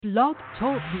Blog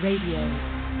Talk Radio.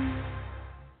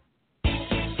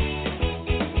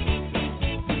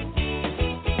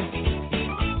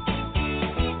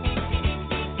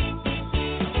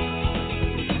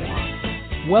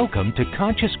 Welcome to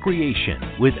Conscious Creation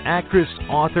with actress,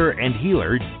 author, and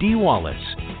healer Dee Wallace.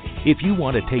 If you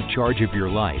want to take charge of your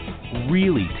life,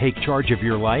 really take charge of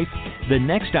your life, the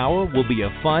next hour will be a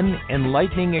fun,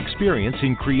 enlightening experience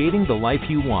in creating the life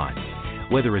you want.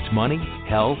 Whether it's money,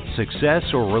 health, success,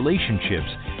 or relationships,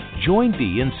 join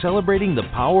Dee in celebrating the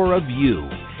power of you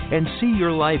and see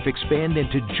your life expand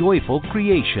into joyful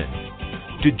creation.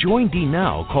 To join Dee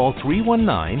now, call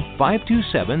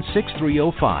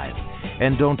 319-527-6305.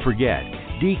 And don't forget,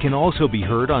 Dee can also be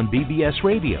heard on BBS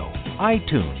Radio,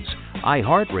 iTunes,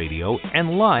 iHeartRadio,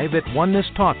 and live at Oneness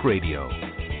Talk Radio.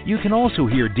 You can also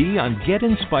hear Dee on Get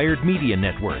Inspired Media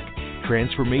Network,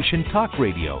 Transformation Talk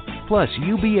Radio, plus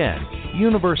UBN,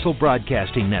 Universal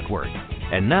Broadcasting Network.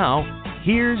 And now,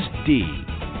 here's Dee.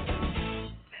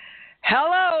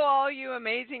 Hello, all you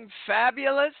amazing,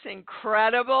 fabulous,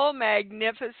 incredible,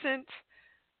 magnificent,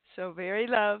 so very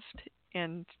loved,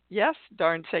 and yes,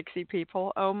 darn sexy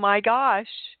people. Oh my gosh.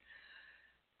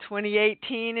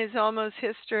 2018 is almost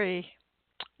history.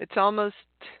 It's almost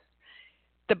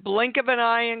the blink of an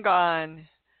eye and gone.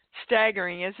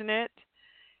 Staggering, isn't it?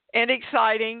 And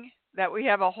exciting that we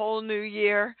have a whole new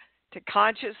year to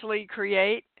consciously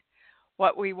create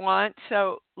what we want.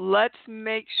 So let's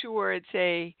make sure it's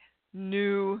a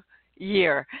new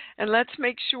year. And let's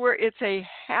make sure it's a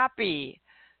happy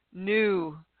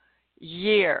new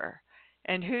year.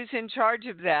 And who's in charge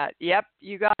of that? Yep,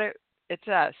 you got it. It's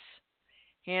us.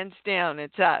 Hands down,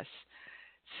 it's us.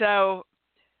 So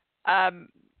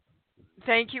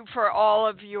thank you for all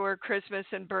of your Christmas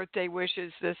and birthday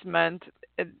wishes this month.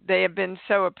 They have been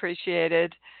so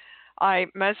appreciated. I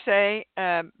must say,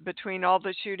 between all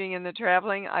the shooting and the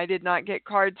traveling, I did not get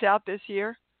cards out this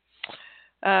year.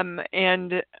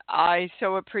 And I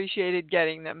so appreciated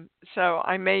getting them. So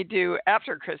I may do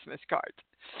after Christmas cards.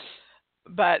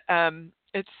 But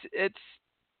it's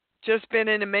just been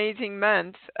an amazing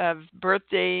month of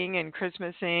birthdaying and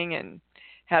Christmasing, and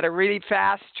had a really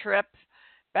fast trip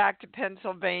back to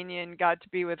Pennsylvania and got to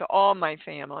be with all my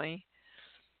family,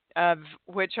 of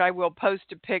which I will post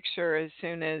a picture as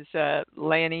soon as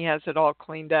Lanny has it all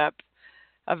cleaned up,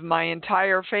 of my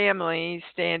entire family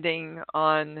standing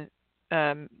on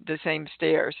the same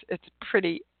stairs. It's a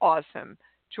pretty awesome,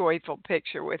 joyful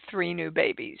picture with 3 new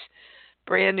babies.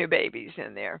 Brand new babies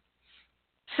in there.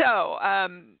 So,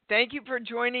 thank you for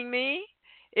joining me.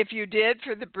 If you did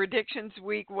for the Predictions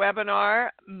Week webinar,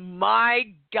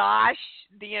 my gosh,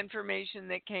 the information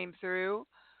that came through,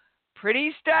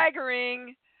 pretty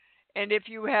staggering. And if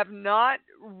you have not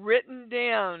written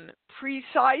down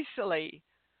precisely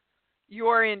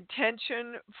your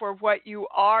intention for what you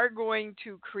are going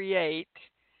to create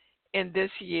in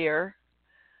this year,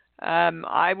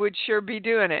 I would sure be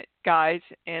doing it, guys,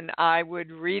 and I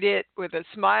would read it with a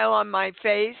smile on my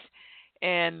face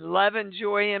and love and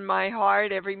joy in my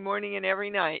heart every morning and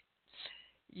every night.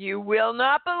 You will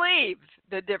not believe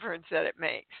the difference that it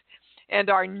makes. And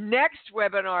our next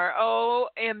webinar,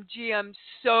 OMG, I'm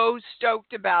so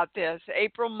stoked about this.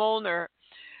 April Molnar,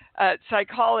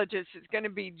 psychologist, is going to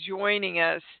be joining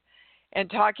us and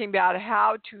talking about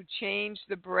how to change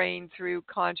the brain through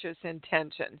conscious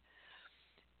intention.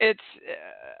 It's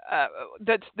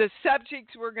that's the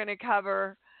subjects we're going to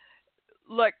cover.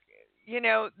 Look,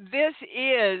 this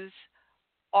is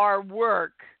our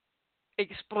work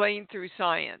explained through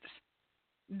science.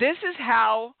 This is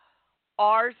how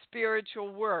our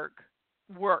spiritual work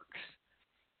works.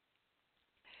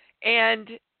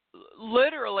 And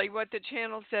literally what the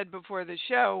channel said before the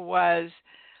show was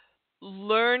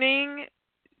learning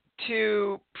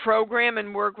to program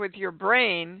and work with your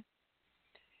brain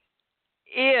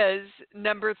is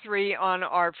number 3 on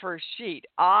our first sheet.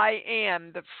 I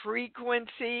am the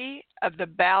frequency of the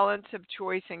balance of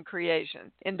choice and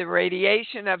creation in the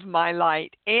radiation of my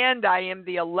light, and I am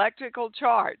the electrical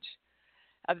charge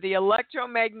of the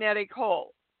electromagnetic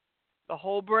whole, the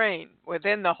whole brain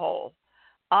within the whole.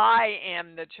 I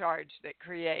am the charge that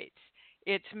creates.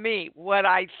 It's me, what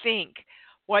I think,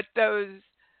 what those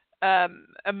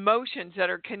emotions that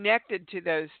are connected to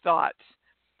those thoughts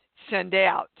send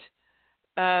out.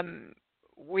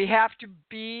 We have to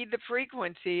be the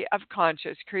frequency of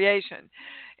conscious creation.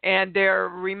 And they're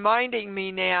reminding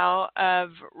me now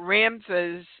of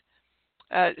Ramtha's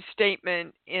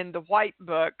statement in the White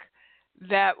Book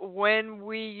that when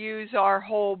we use our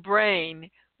whole brain,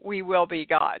 we will be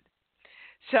God.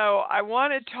 So I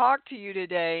want to talk to you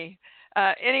today.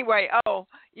 Anyway,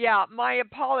 my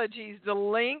apologies. The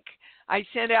link I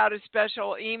sent out a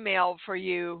special email for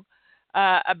you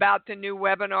about the new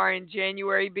webinar in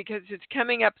January because it's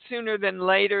coming up sooner than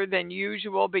later than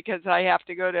usual because I have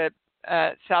to go to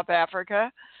South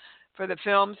Africa for the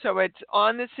film. So it's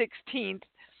on the 16th.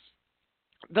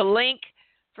 The link,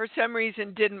 for some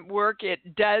reason, didn't work.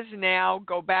 It does now.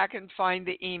 Go back and find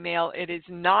the email. It is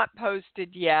not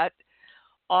posted yet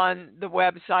on the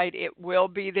website. It will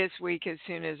be this week as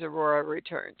soon as Aurora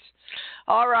returns.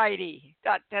 All righty.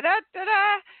 So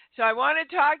I want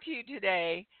to talk to you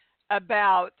today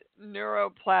about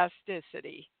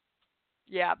neuroplasticity.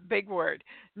 Yeah, big word.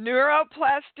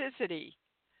 Neuroplasticity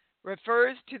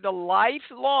refers to the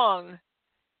lifelong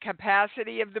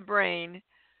capacity of the brain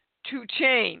to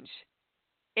change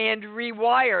and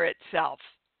rewire itself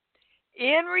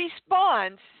in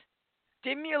response to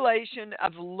stimulation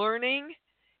of learning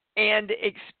and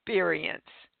experience.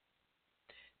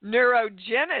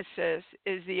 Neurogenesis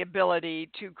is the ability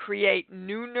to create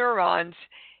new neurons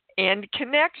and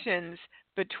connections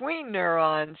between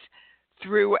neurons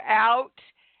throughout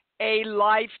a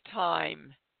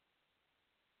lifetime.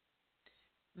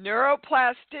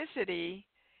 Neuroplasticity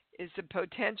is the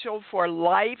potential for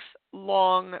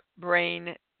lifelong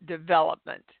brain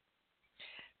development.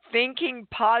 Thinking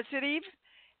positive,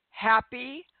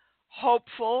 happy,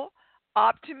 hopeful,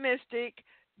 optimistic,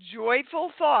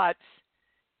 joyful thoughts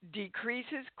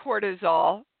decreases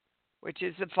cortisol, which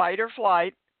is the fight or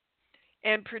flight,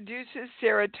 and produces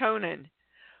serotonin,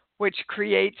 which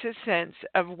creates a sense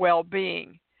of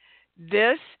well-being.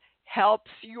 This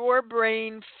helps your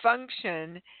brain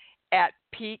function at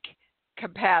peak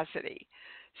capacity.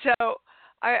 So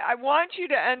I want you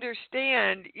to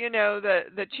understand,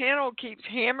 the channel keeps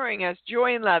hammering us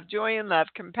joy and love,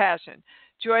 compassion,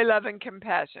 joy, love, and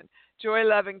compassion, joy,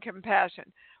 love, and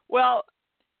compassion. Well,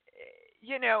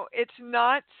 it's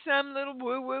not some little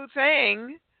woo-woo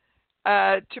thing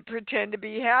to pretend to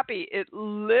be happy. It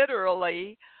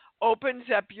literally opens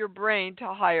up your brain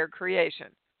to higher creation.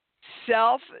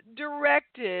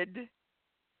 Self-directed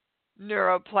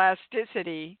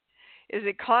neuroplasticity is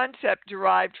a concept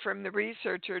derived from the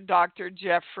researcher Dr.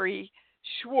 Jeffrey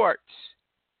Schwartz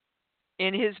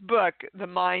in his book, The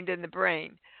Mind and the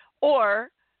Brain, or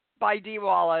by Dee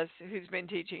Wallace, who's been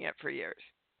teaching it for years.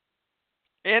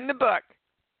 In the book,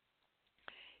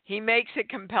 he makes a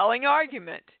compelling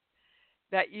argument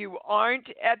that you aren't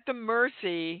at the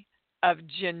mercy of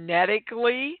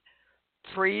genetically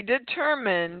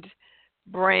predetermined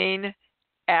brain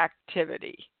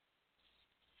activity.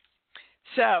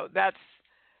 So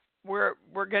we're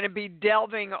going to be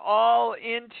delving all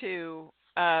into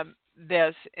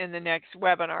this in the next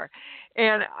webinar.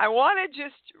 And I want to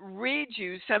just read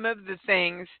you some of the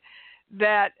things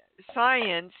that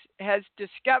science has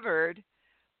discovered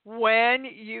when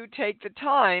you take the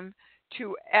time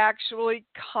to actually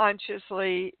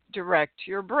consciously direct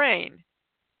your brain.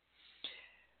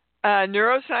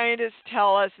 Neuroscientists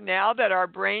tell us now that our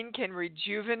brain can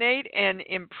rejuvenate and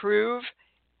improve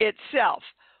itself.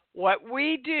 What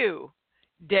we do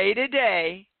day to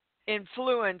day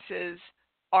influences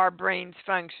our brain's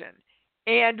function.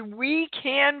 And we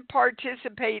can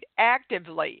participate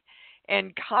actively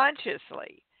and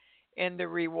consciously in the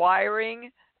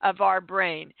rewiring of our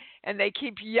brain. And they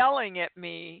keep yelling at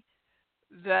me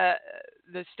the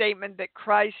statement that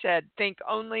Christ said, think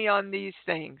only on these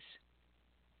things.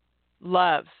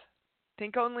 Love.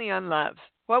 Think only on love.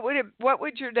 What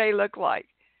would your day look like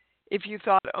if you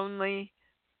thought only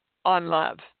on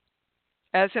love?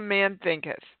 As a man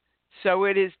thinketh, so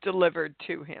it is delivered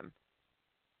to him.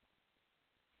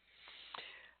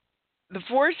 The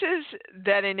forces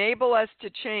that enable us to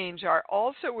change are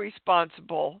also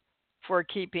responsible for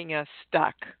keeping us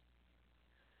stuck.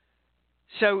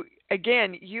 So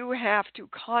again, you have to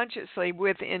consciously,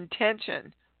 with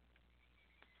intention,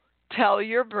 tell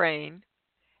your brain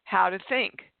how to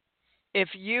think. If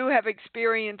you have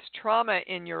experienced trauma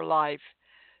in your life,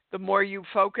 the more you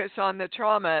focus on the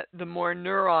trauma, the more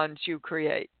neurons you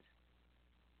create.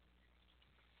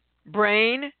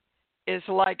 Brain is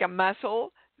like a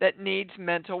muscle that needs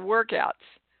mental workouts.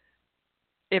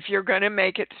 If you're going to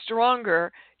make it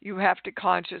stronger, you have to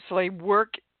consciously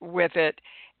work with it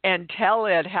and tell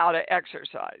it how to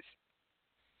exercise.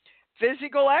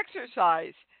 Physical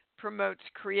exercise promotes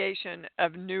creation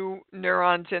of new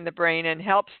neurons in the brain and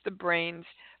helps the brain's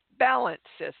balance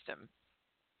system.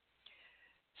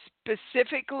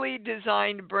 Specifically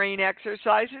designed brain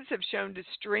exercises have shown to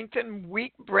strengthen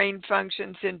weak brain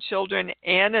functions in children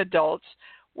and adults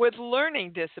with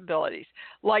learning disabilities,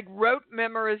 like rote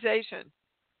memorization.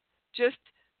 Just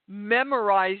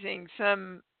memorizing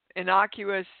some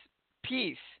innocuous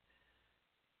piece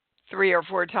 3 or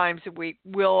 4 times a week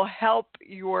will help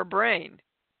your brain.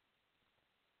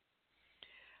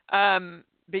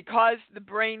 Because the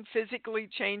brain physically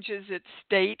changes its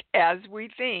state as we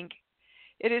think,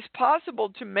 it is possible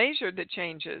to measure the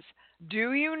changes.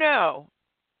 Do you know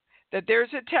that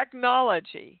there's a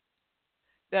technology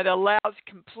that allows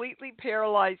completely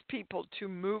paralyzed people to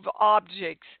move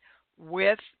objects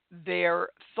with their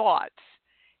thoughts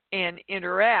and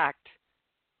interact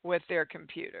with their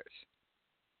computers?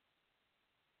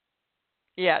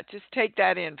 Yeah, just take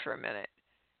that in for a minute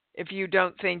if you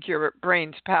don't think your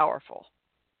brain's powerful.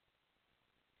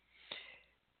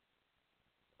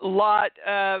 Let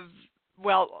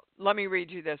me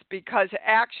read you this. Because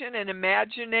action and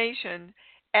imagination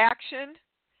often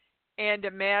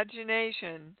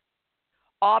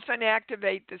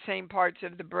activate the same parts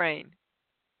of the brain.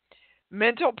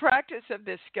 Mental practice of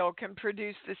this skill can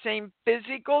produce the same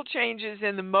physical changes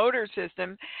in the motor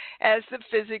system as the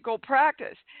physical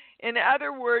practice. In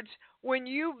other words, when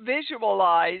you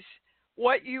visualize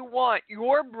what you want,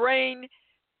 your brain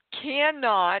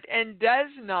cannot and does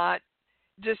not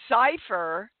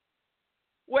decipher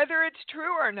whether it's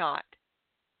true or not.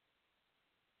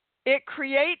 It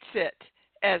creates it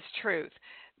as truth.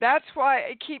 That's why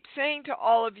I keep saying to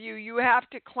all of you, you have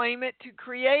to claim it to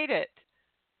create it.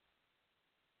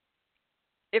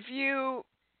 If you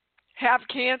have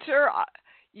cancer,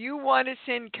 you want to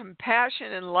send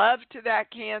compassion and love to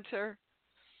that cancer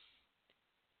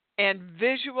and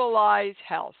visualize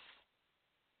health.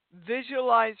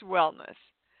 Visualize wellness.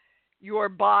 Your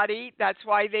body, that's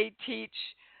why they teach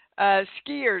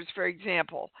skiers, for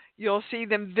example. You'll see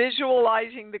them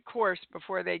visualizing the course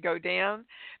before they go down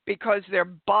because their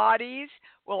bodies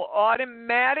will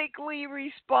automatically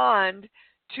respond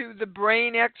to the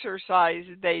brain exercise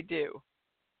they do.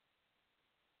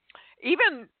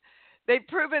 Even they've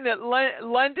proven that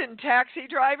London taxi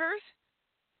drivers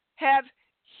have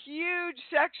huge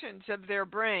sections of their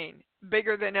brain,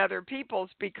 bigger than other people's,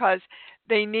 because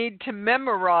they need to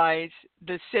memorize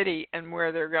the city and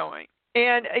where they're going.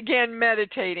 And again,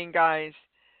 meditating, guys.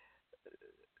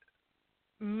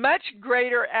 Much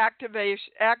greater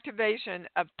activation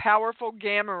of powerful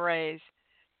gamma rays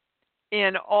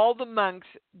in all the monks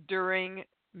during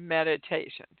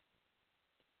meditation.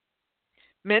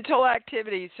 Mental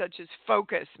activities such as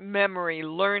focus, memory,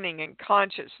 learning, and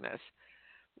consciousness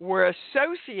were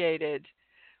associated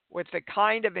with the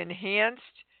kind of enhanced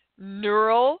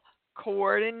neural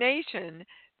coordination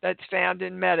that's found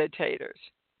in meditators.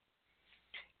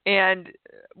 And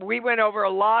we went over a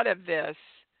lot of this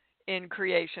in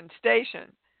Creation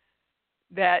Station,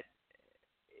 that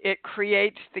it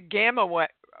creates the gamma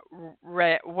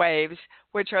waves,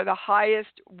 which are the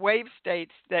highest wave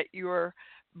states that your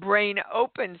brain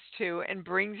opens to and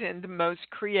brings in the most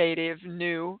creative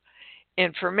new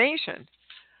information.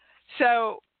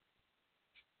 So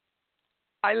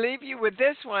I leave you with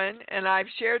this one, and I've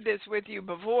shared this with you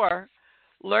before.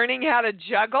 Learning how to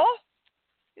juggle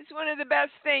is one of the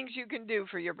best things you can do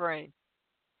for your brain.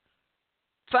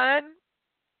 Fun.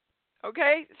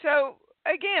 Okay, so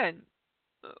again,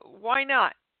 why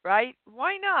not, right?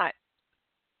 Why not?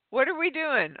 What are we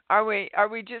doing? Are we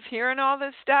just hearing all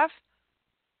this stuff?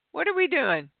 What are we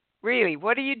doing? Really,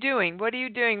 what are you doing? What are you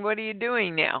doing? What are you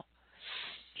doing now?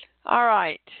 All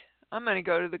right, I'm going to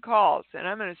go to the calls, and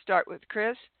I'm going to start with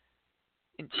Chris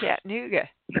in Chattanooga.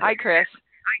 Hi, Chris.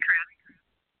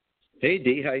 Hey,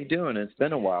 Dee, how you doing? It's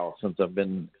been a while since I've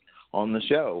been on the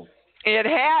show. It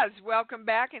has. Welcome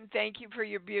back, and thank you for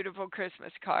your beautiful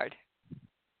Christmas card.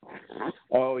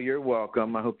 Oh, you're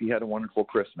welcome. I hope you had a wonderful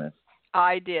Christmas.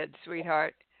 I did,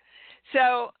 sweetheart.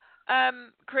 So,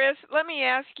 Chris, let me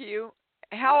ask you,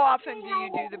 how often do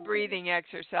you do the breathing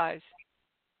exercise?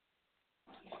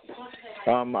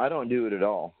 I don't do it at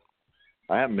all.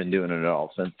 I haven't been doing it at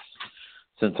all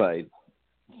since I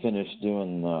finished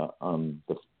doing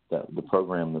the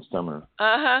program this summer.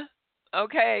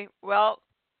 Okay. Well,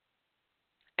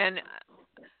 and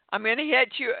I'm going to hit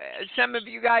some of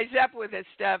you guys up with this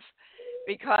stuff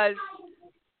because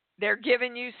they're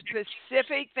giving you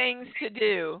specific things to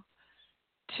do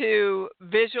to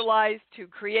visualize, to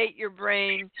create your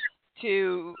brain,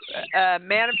 to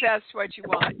manifest what you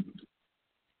want.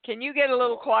 Can you get a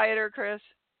little quieter, Chris?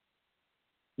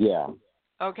 Yeah.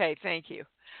 Okay, thank you.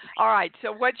 All right,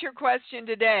 so what's your question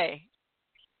today?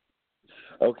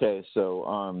 Okay, so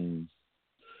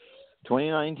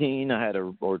 2018 I had a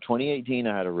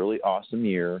really awesome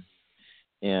year,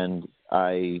 and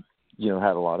I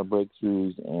had a lot of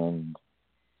breakthroughs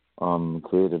and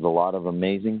created a lot of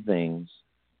amazing things.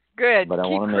 Good. But I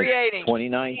want to make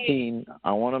 2019.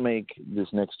 I want to make this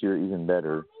next year even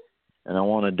better. and I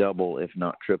want to double, if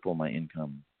not triple, my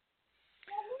income.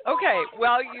 Okay,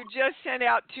 well, you just sent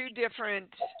out 2 different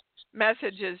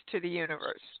messages to the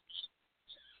universe.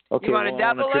 Okay, you want to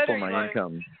double I want to it, triple or my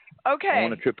income. Okay. I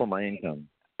want to triple my income.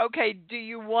 Okay, do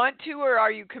you want to, or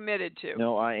are you committed to?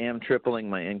 No, I am tripling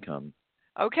my income.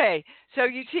 Okay, so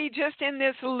you see, just in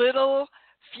this little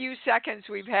few seconds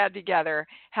we've had together,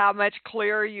 how much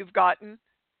clearer you've gotten,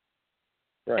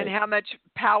 Right. and how much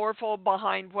powerful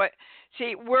behind what.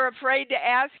 See, we're afraid to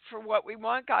ask for what we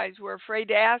want, guys. We're afraid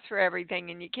to ask for everything,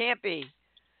 and you can't be.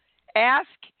 Ask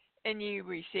and you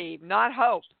receive, not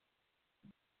hope.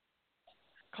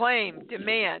 Claim,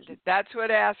 demand. That's what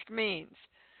ask means.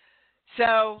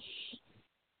 So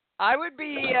I would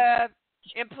be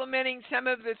implementing some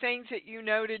of the things that you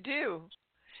know to do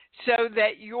so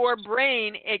that your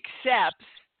brain accepts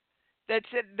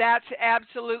that's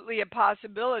absolutely a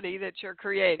possibility that you're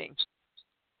creating.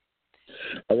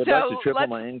 I would like to triple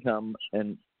my income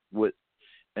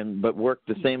but work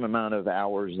the same amount of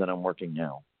hours that I'm working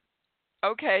now.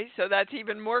 Okay, so that's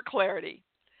even more clarity.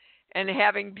 And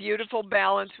having beautiful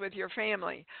balance with your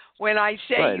family. When I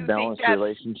say you balanced think that's,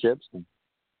 relationships.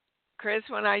 Chris,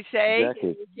 when I say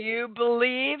exactly. You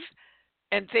believe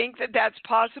and think that that's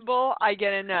possible, I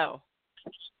get a no.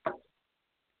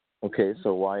 Okay,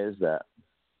 so why is that?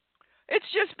 It's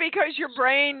just because your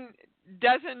brain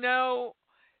doesn't know.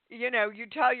 You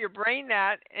tell your brain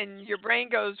that, and your brain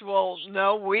goes, well,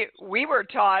 no, we were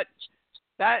taught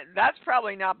that's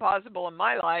probably not possible in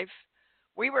my life.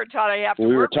 We were taught I have to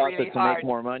work really hard. We were taught that to make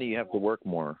more money, you have to work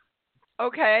more.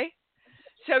 Okay.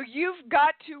 So you've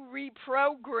got to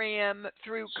reprogram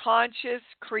through conscious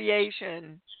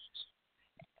creation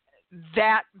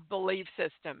that belief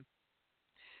system.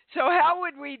 So how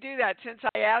would we do that? Since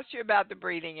I asked you about the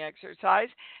breathing exercise,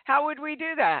 how would we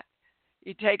do that?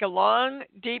 You take a long,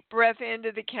 deep breath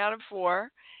into the count of 4,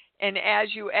 and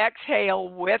as you exhale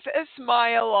with a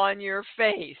smile on your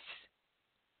face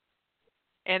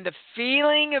and the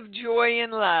feeling of joy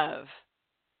and love,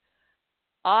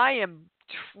 I am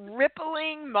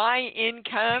tripling my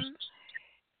income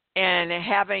and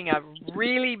having a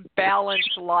really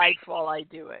balanced life while I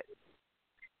do it.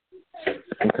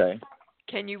 Okay.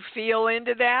 Can you feel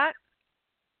into that?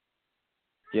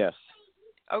 Yes.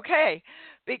 Okay,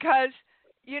 because,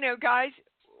 guys,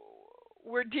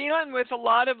 we're dealing with a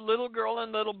lot of little girl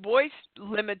and little boy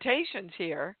limitations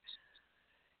here,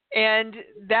 and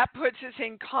that puts us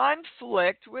in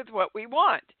conflict with what we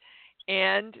want.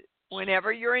 And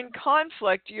whenever you're in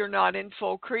conflict, you're not in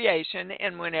full creation,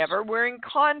 and whenever we're in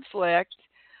conflict,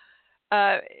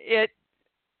 it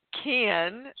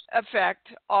can affect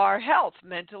our health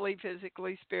mentally,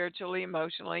 physically, spiritually,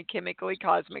 emotionally, chemically,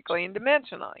 cosmically, and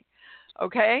dimensionally.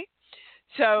 Okay?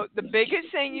 So the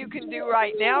biggest thing you can do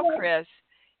right now, Chris,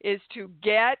 is to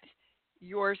get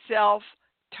yourself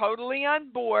totally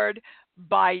on board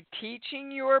by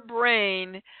teaching your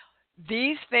brain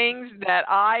these things that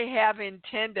I have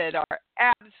intended are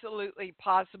absolutely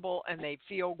possible and they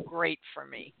feel great for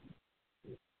me.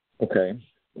 Okay.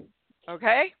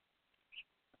 Okay?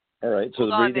 All right, so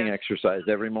the breathing exercise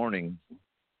every morning.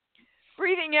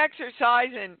 Breathing exercise,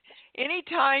 and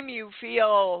anytime you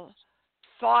feel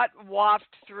thought waft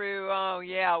through, oh,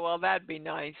 yeah, well, that'd be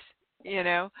nice, you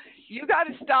got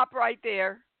to stop right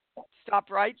there. Stop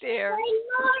right there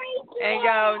and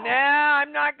go, nah,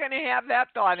 I'm not going to have that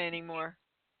thought anymore.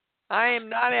 I am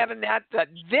not having that thought.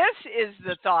 This is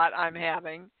the thought I'm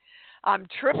having. I'm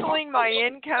tripling my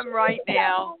income right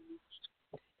now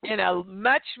in a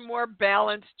much more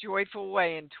balanced, joyful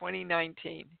way in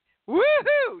 2019.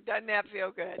 Woohoo! Doesn't that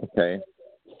feel good? Okay.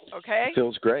 Okay? It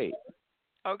feels great.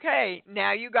 Okay,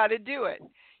 now you got to do it.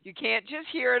 You can't just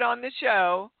hear it on the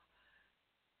show,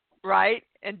 right?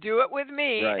 And do it with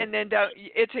me, right. And then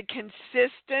it's a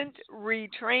consistent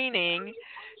retraining.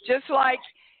 Just like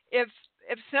if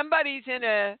somebody's in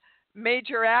a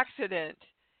major accident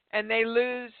and they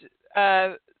lose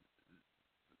the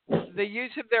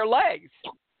use of their legs,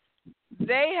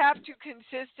 they have to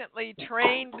consistently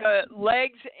train the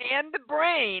legs and the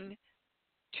brain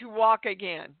to walk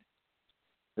again.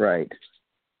 Right.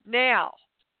 Now,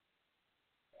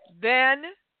 then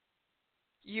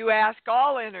you ask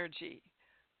all energy,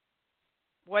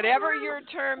 whatever your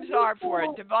terms are for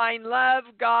it, divine love,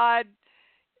 God,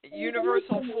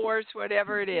 universal force,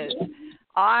 whatever it is.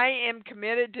 I am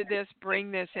committed to this.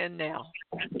 Bring this in now.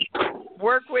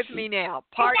 Work with me now.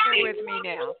 Partner with me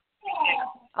now.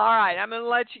 All right, I'm going to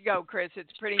let you go, Chris.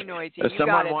 It's pretty noisy. You Someone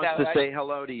got it, wants though, to right? say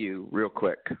hello to you real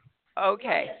quick.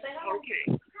 Okay.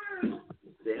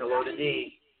 Say hello to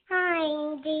Dee.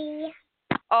 Hi, Dee.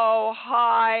 Oh,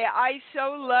 hi. I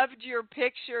so loved your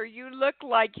picture. You look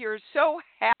like you're so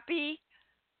happy.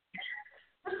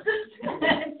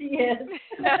 Yes.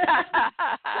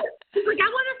 She's like, I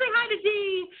want to say hi to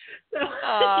Dee. So.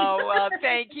 Oh, well,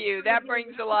 thank you. That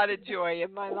brings a lot of joy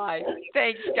in my life.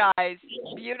 Thanks, guys.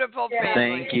 Beautiful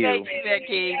family. Thank you. Thanks,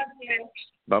 Vicki.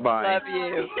 Bye-bye. Love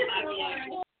you.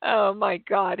 Oh, my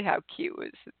God. How cute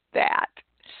was that?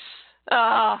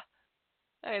 Ah,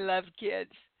 I love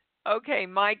kids. Okay,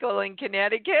 Michael in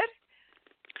Connecticut.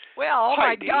 Well, all Hi,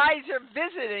 my Dee. guys are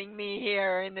visiting me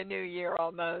here in the new year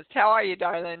almost. How are you,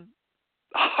 darling?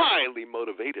 Highly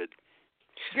motivated.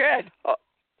 Good.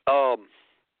 I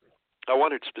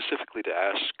wanted specifically to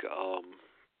ask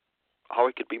how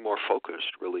I could be more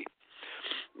focused, really,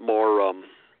 more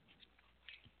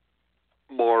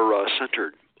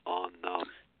centered on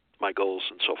my goals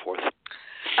and so forth.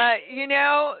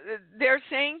 They're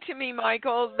saying to me,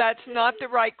 Michael, that's not the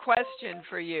right question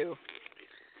for you.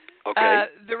 Okay.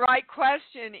 The right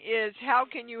question is, how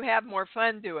can you have more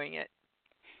fun doing it?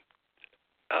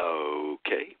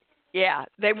 Okay. Yeah,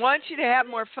 they want you to have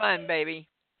more fun, baby.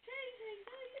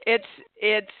 It's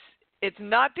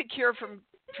not the cure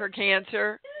for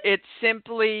cancer. It's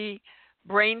simply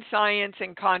brain science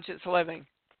and conscious living.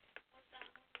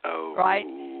 Okay. Right?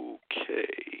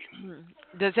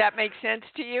 Does that make sense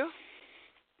to you?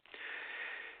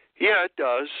 Yeah, it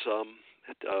does.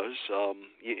 It does.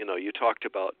 You talked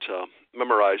about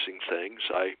memorizing things.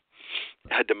 I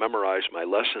had to memorize my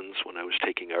lessons when I was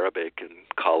taking Arabic in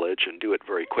college and do it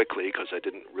very quickly because I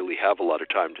didn't really have a lot of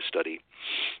time to study.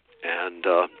 And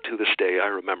to this day, I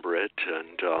remember it.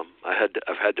 And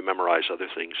I've had to memorize other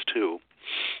things too.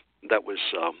 That was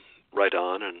right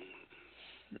on, and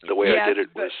the way I did it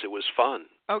was fun.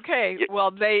 Okay. Yeah.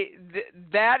 Well,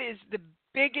 that is the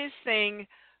biggest thing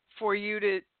for you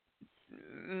to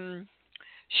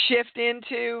shift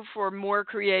into for more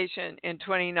creation in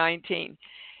 2019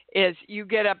 is you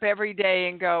get up every day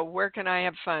and go, where can I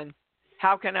have fun?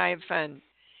 How can I have fun?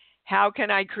 How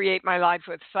can I create my life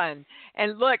with fun?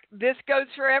 And look, this goes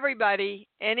for everybody.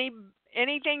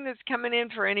 Anything that's coming in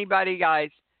for anybody,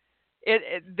 guys.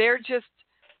 They're just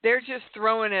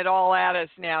throwing it all at us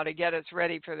now to get us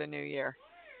ready for the new year.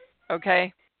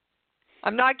 Okay?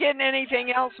 I'm not getting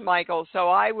anything else, Michael, so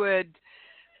I would,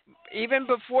 even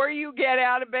before you get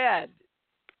out of bed,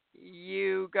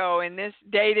 you go, in this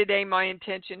day-to-day, my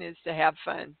intention is to have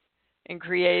fun and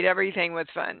create everything with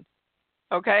fun.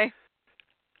 Okay?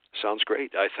 Sounds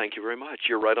great. I thank you very much.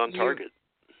 You're right on target.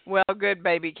 Well, good,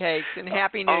 baby cakes, and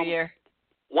Happy New Year.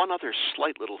 One other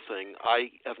slight little thing.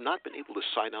 I have not been able to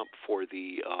sign up for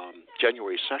the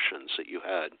January sessions that you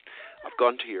had. I've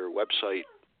gone to your website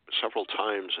several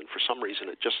times, and for some reason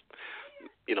it just,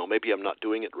 maybe I'm not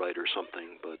doing it right or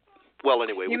something. But, well,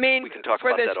 anyway, we can talk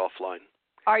about that offline.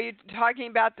 Are you talking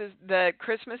about the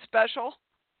Christmas special?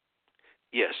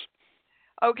 Yes.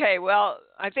 Okay, well,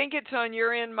 I think it's on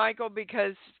your end, Michael,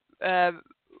 because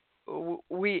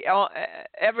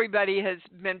everybody has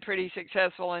been pretty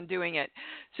successful in doing it.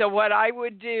 So what I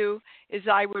would do is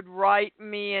I would write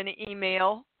me an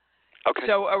email. Okay.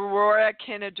 So Aurora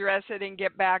can address it and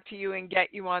get back to you and get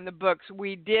you on the books.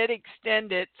 We did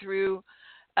extend it through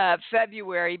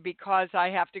February because I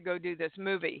have to go do this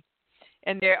movie.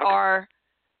 And there are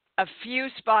a few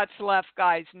spots left,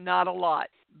 guys, not a lot,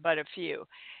 but a few.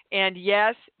 And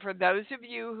yes, for those of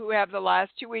you who have the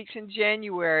last 2 weeks in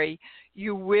January,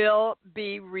 you will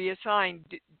be reassigned.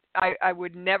 I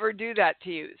would never do that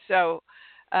to you. So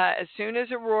as soon as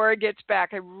Aurora gets back,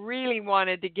 I really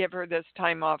wanted to give her this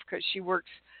time off because she works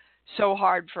so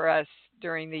hard for us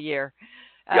during the year.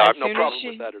 Yeah, I have no problem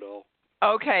with that at all.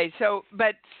 Okay, so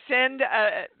but send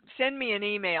me an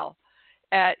email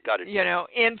at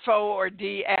info or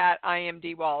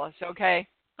d@imdwallace. Okay.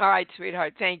 All right,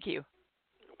 sweetheart. Thank you.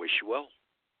 Wish you well.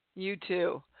 You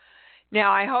too.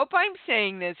 Now, I hope I'm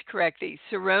saying this correctly.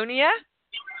 Saronia?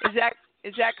 Is that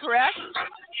correct?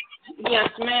 Yes,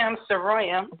 ma'am.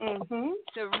 Soraya. Mm-hmm.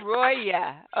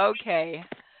 Soraya. Okay.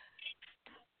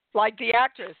 Like the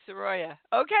actress, Soraya.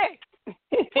 Okay.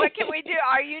 What can we do?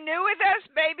 Are you new with us,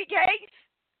 baby cakes?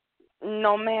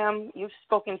 No, ma'am. You've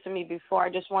spoken to me before. I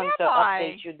just wanted to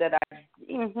update you that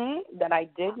I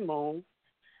did move,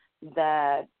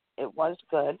 that it was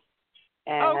good.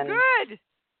 And good.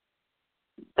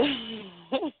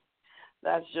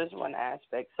 That's just one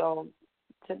aspect. So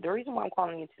the reason why I'm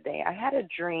calling you today, I had a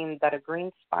dream that a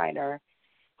green spider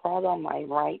crawled on my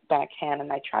right backhand,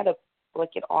 and I tried to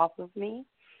flick it off of me.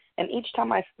 And each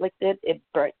time I flicked it, it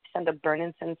sent a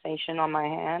burning sensation on my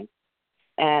hand.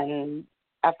 And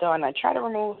when I tried to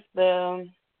remove the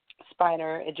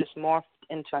spider, it just morphed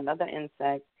into another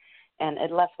insect. and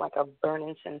it left like a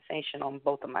burning sensation on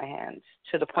both of my hands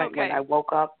to the point when Okay. I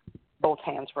woke up, both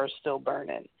hands were still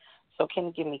burning. So can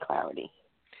you give me clarity?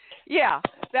 Yeah,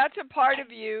 that's a part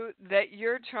of you that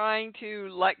you're trying to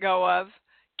let go of,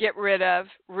 get rid of,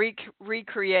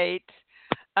 recreate,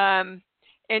 and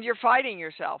you're fighting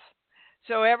yourself.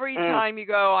 So every time you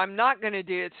go, I'm not going to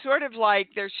do it. It's sort of like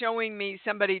they're showing me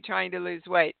somebody trying to lose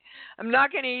weight. I'm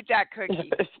not going to eat that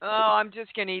cookie. Oh, I'm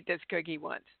just going to eat this cookie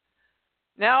once.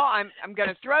 No, I'm going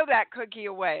to throw that cookie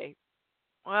away.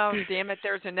 Well, damn it,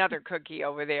 there's another cookie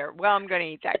over there. Well, I'm going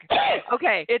to eat that.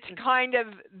 Okay, it's kind of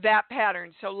that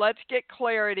pattern. So let's get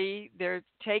clarity. They're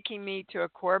taking me to a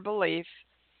core belief.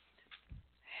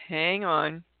 Hang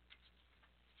on.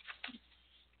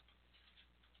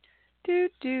 Do.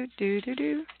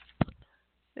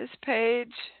 This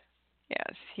page.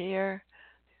 Yes, here.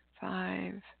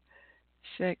 5,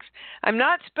 6. I'm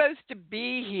not supposed to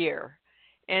be here,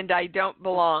 and I don't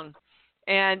belong.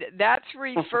 And that's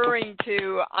referring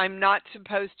to I'm not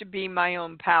supposed to be my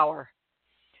own power.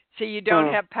 So you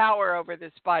don't have power over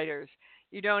the spiders.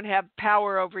 You don't have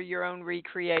power over your own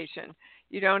recreation.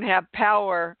 You don't have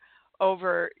power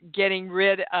over getting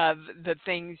rid of the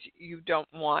things you don't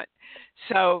want.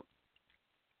 So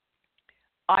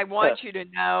I want you to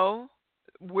know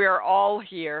we're all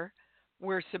here.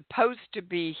 We're supposed to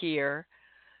be here,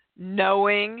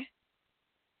 knowing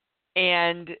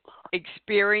and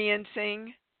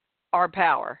experiencing our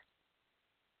power.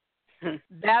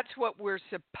 That's what we're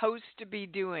supposed to be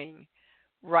doing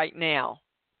right now.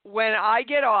 When I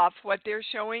get off, what they're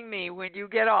showing me when you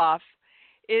get off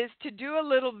is to do a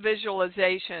little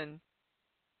visualization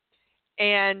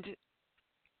and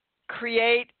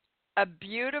create a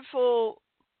beautiful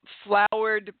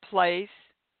flowered place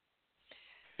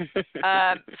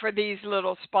for these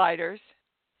little spiders,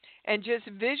 and just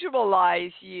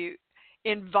visualize you,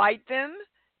 invite them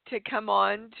to come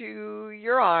on to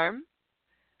your arm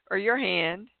or your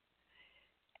hand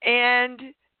and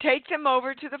take them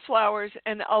over to the flowers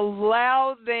and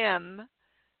allow them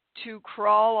to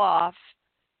crawl off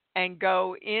and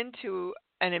go into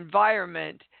an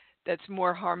environment that's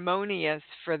more harmonious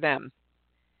for them.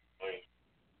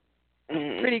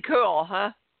 Pretty cool, huh?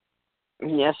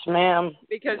 Yes, ma'am.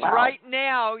 Because Wow. right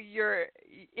now you're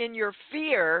in your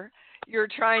fear, you're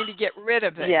trying to get rid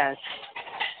of it.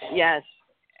 Yes.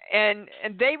 And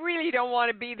they really don't want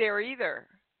to be there either.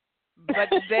 But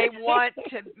they want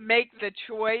to make the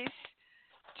choice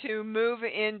to move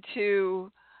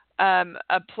into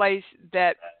a place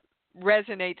that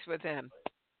resonates with them.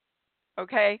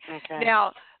 Okay?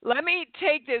 Now, let me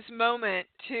take this moment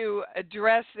to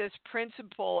address this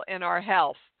principle in our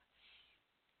health.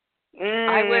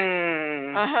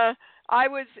 I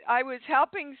was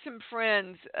helping some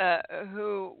friends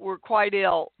who were quite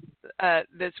ill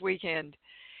this weekend,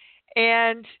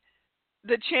 and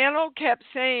the channel kept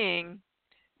saying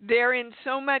they're in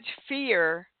so much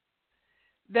fear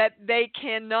that they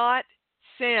cannot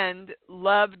send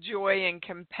love, joy, and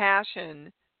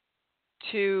compassion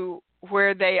to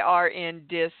where they are in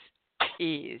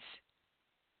dis-ease.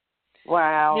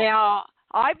 Wow. Now,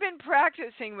 I've been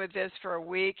practicing with this for a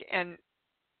week and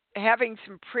having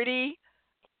some pretty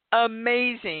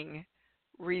amazing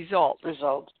results.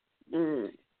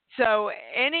 So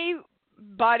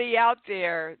anybody out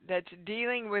there that's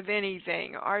dealing with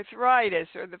anything, arthritis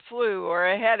or the flu or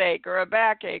a headache or a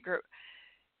backache, or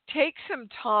take some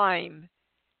time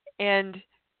and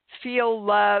feel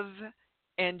love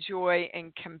and joy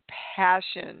and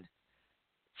compassion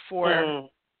for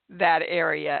that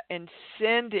area and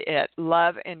send it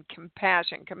love and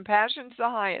compassion. Compassion's the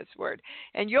highest word,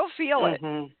 and you'll feel it.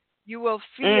 You will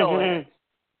feel it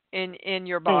in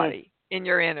your body, in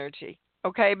your energy.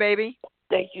 Okay, baby?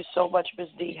 Thank you so much, Ms.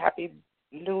 D. Happy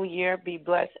New Year. Be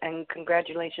blessed, and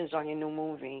congratulations on your new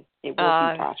movie. It will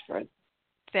be prosperous.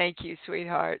 Thank you,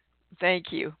 sweetheart.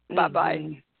 Thank you.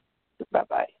 Bye-bye.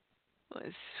 Bye-bye.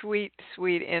 Sweet,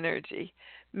 sweet energy.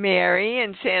 Mary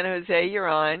in San Jose, you're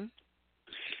on.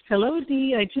 Hello,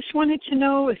 Dee. I just wanted to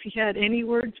know if you had any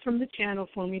words from the channel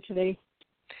for me today.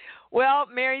 Well,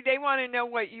 Mary, they want to know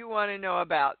what you want to know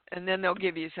about, and then they'll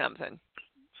give you something.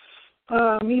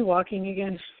 Me walking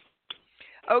again.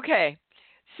 Okay.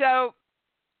 So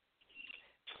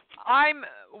I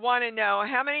want to know,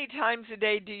 how many times a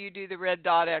day do you do the red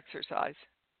dot exercise?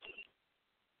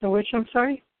 The which, I'm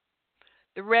sorry?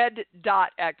 The red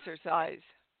dot exercise.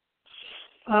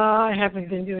 I haven't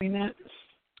been doing that.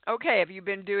 Okay. Have you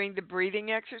been doing the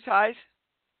breathing exercise?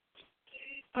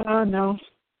 No.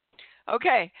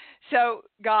 Okay. So,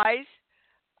 guys,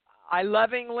 I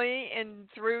lovingly and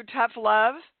through tough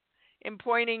love am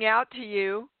pointing out to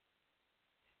you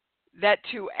that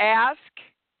to ask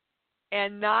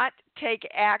and not take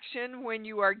action when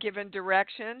you are given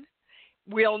direction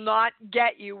will not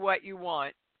get you what you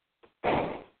want.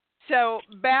 So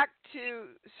back to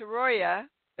Soroya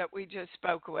that we just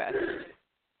spoke with.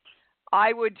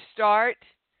 I would start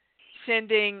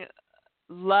sending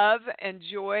love and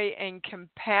joy and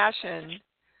compassion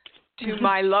to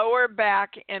my lower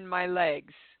back and my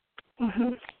legs.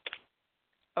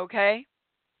 Okay?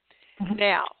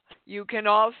 Now, you can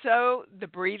also, the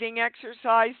breathing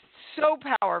exercise, so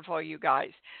powerful, you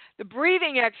guys. The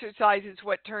breathing exercise is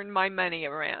what turned my money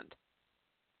around.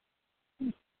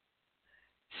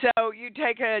 So you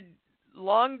take a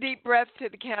long, deep breath to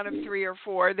the count of 3 or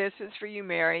 4. This is for you,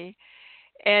 Mary.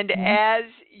 And as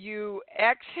you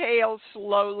exhale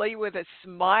slowly with a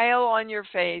smile on your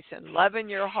face and love in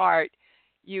your heart,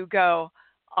 you go,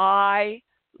 I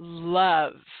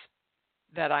love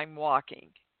that I'm walking.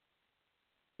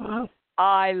 Wow.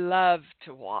 I love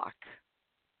to walk.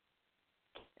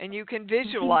 And you can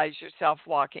visualize yourself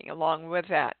walking along with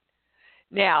that.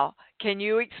 Now, can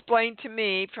you explain to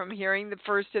me from hearing the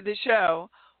first of the show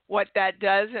what that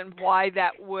does and why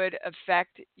that would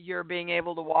affect your being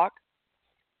able to walk?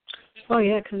 Oh,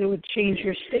 yeah, because it would change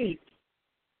your state.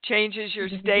 Changes your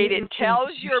state. It tells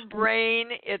your brain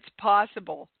it's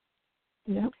possible.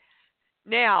 Yeah.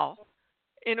 Now,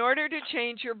 in order to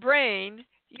change your brain,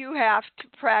 you have to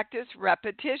practice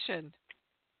repetition.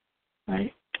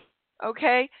 Right.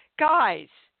 Okay? Guys,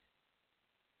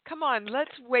 come on,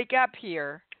 let's wake up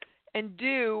here and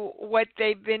do what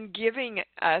they've been giving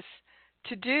us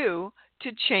to do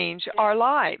to change our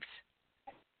lives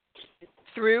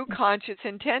through conscious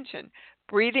intention.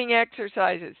 Breathing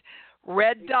exercises.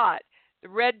 Red dot. The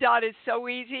red dot is so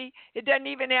easy, it doesn't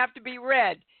even have to be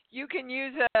red. You can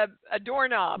use a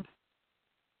doorknob.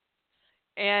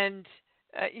 And,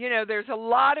 there's a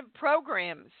lot of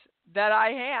programs that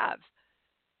I have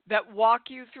that walk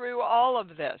you through all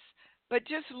of this. But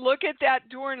just look at that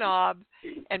doorknob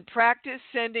and practice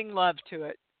sending love to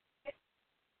it.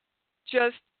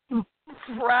 Just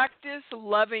practice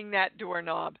loving that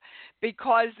doorknob,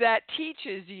 because that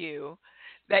teaches you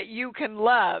that you can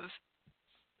love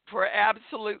for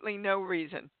absolutely no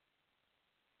reason.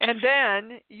 And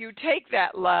then you take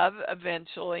that love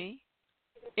eventually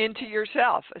into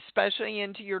yourself, especially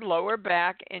into your lower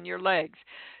back and your legs.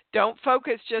 Don't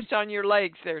focus just on your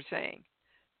legs, they're saying.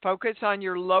 Focus on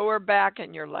your lower back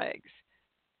and your legs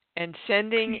and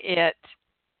sending it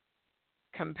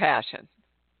compassion.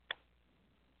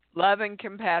 Love and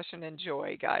compassion and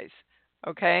joy, guys.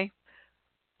 Okay?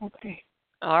 Okay.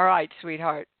 All right,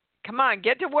 sweetheart. Come on,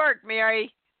 get to work,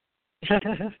 Mary.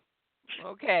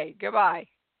 Okay, goodbye.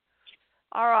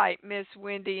 All right, Miss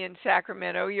Wendy in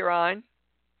Sacramento, you're on.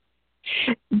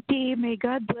 Dee, may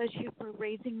God bless you for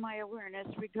raising my awareness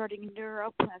regarding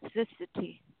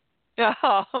neuroplasticity.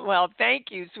 Oh, well, thank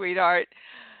you, sweetheart.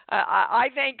 I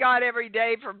thank God every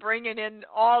day for bringing in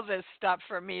all this stuff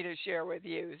for me to share with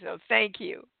you. So thank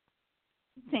you.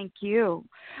 Thank you.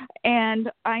 And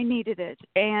I needed it,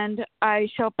 and I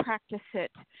shall practice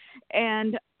it.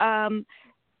 And I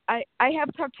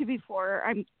have talked to you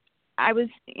before. I was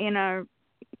in a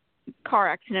car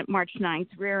accident March 9th,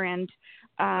 rear end.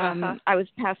 I was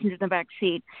passenger in the back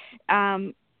seat.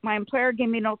 My employer gave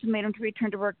me an ultimatum to return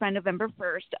to work by November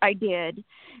 1st. I did.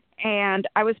 And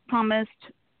I was promised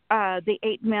the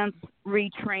 8-month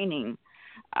retraining.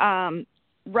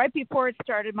 Right before it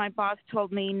started, my boss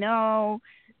told me, no,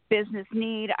 business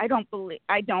need. Honestly,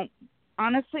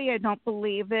 I don't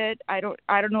believe it. I don't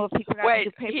know if he forgot to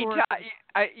do paperwork.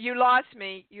 You lost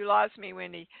me. You lost me,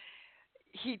 Wendy.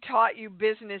 He taught you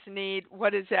business need.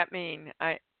 What does that mean?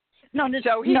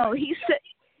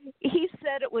 He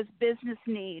said it was business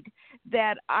need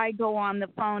that I go on the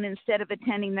phone instead of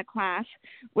attending the class,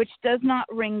 which does not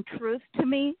ring truth to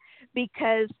me,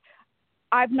 because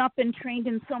I've not been trained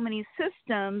in so many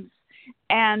systems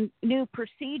and new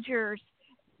procedures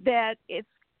that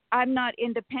I'm not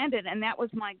independent, and that was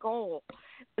my goal.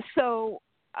 So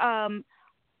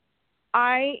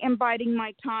I am biding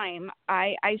my time.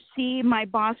 I see my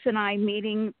boss and I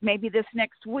meeting maybe this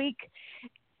next week,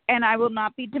 and I will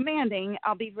not be demanding.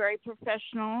 I'll be very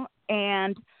professional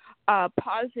and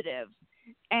positive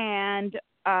and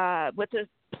with a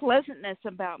pleasantness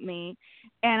about me.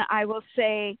 And I will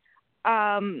say,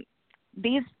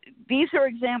 these are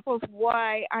examples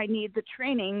why I need the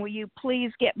training. Will you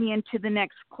please get me into the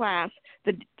next class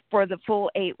for the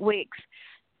full 8 weeks?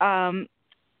 I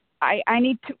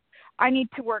need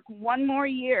to work one more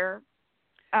year,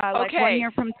 like 1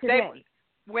 year from today.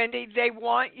 Wendy, they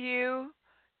want you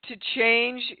to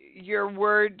change your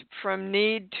word from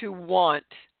need to want.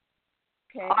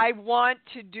 Okay. I want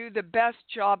to do the best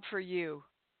job for you.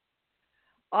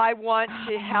 I want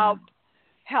to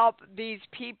help these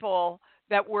people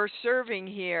that we're serving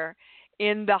here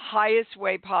in the highest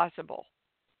way possible.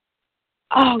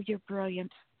 Oh, you're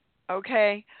brilliant.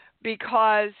 Okay?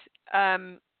 Because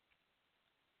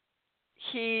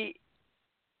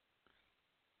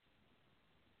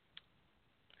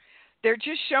they're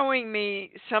just showing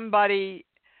me somebody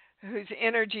whose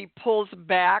energy pulls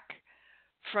back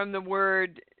from the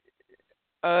word,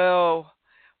 oh,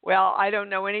 well, I don't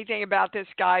know anything about this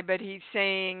guy, but he's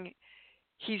saying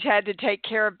he's had to take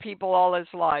care of people all his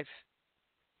life.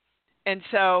 And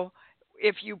so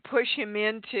if you push him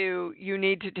into, you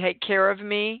need to take care of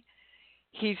me,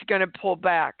 he's going to pull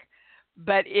back.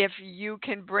 But if you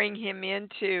can bring him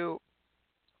into,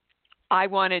 I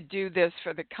want to do this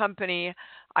for the company,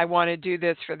 I want to do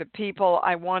this for the people,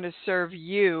 I want to serve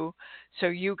you so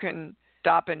you can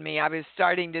stop in me. I was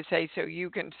starting to say so you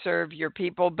can serve your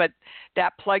people, but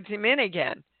that plugs him in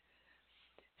again.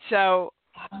 So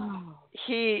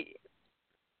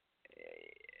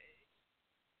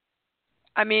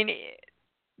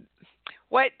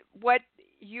what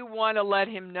you want to let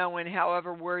him know in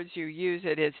however words you use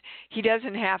it is he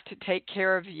doesn't have to take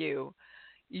care of you.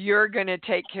 You're going to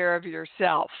take care of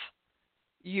yourself.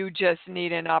 You just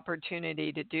need an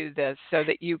opportunity to do this so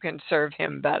that you can serve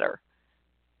him better.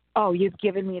 Oh, you've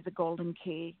given me the golden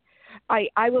key. I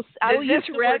will. Does this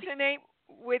resonate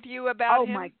with you about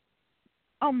him?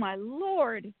 Oh my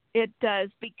Lord, it does,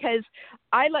 because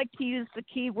I like to use the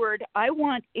key word. I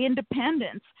want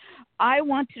independence. I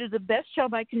want to do the best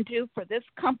job I can do for this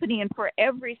company and for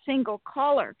every single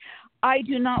caller. I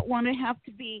do not want to have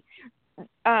to be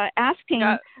asking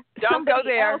don't go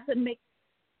there. else and make.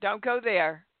 Don't go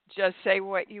there. Just say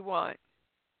what you want.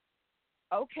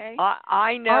 Okay.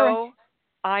 I know. Right.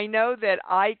 I know that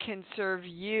I can serve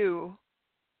you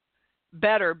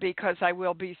better because I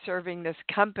will be serving this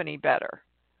company better.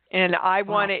 And I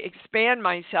want to expand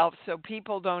myself so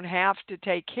people don't have to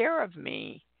take care of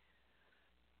me.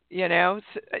 You know,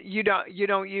 you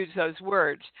don't use those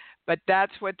words, but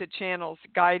that's what the channel's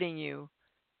guiding you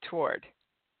toward.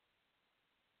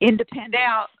 Independence.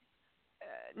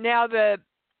 Now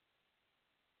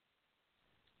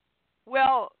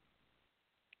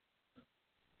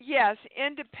yes,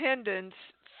 independence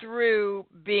through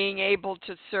being able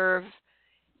to serve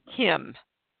him.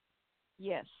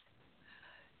 Yes.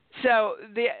 So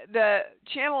the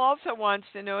channel also wants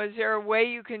to know, is there a way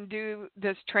you can do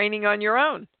this training on your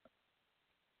own?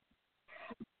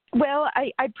 Well,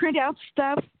 I print out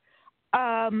stuff,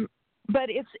 but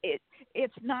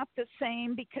it's not the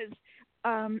same because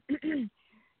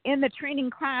in the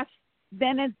training class,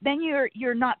 then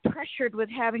you're not pressured with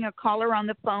having a caller on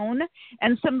the phone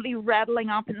and somebody rattling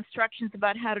off instructions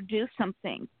about how to do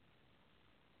something.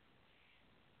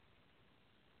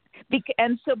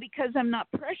 Because I'm not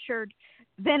pressured,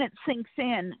 then it sinks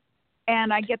in,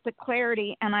 and I get the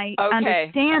clarity, and I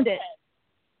understand it.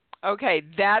 Okay,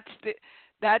 that's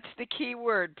the key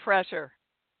word, pressure.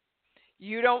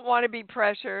 You don't want to be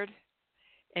pressured,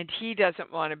 and he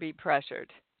doesn't want to be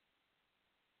pressured.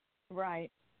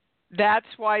 Right. That's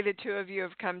why the two of you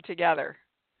have come together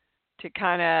to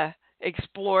kind of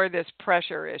explore this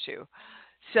pressure issue.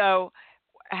 So,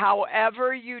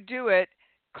 however you do it,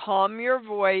 calm your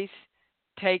voice,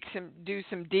 do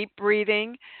some deep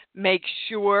breathing, make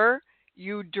sure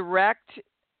you direct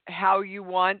how you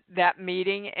want that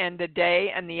meeting and the day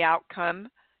and the outcome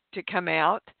to come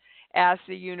out. Ask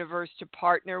the universe to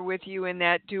partner with you in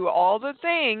that. Do all the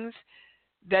things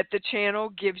that the channel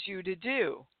gives you to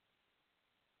do.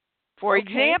 For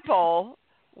example,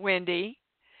 Wendy,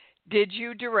 did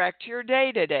you direct your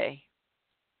day today?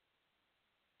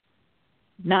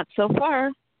 Not so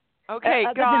far. Okay,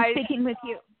 other guys. Than speaking with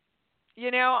you. You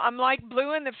know, I'm like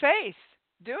blue in the face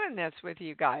doing this with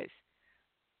you guys.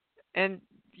 And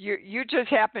you just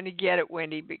happen to get it,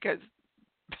 Wendy, because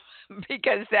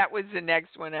that was the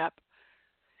next one up.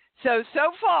 So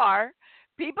far,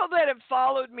 people that have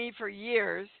followed me for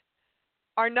years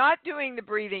are not doing the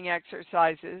breathing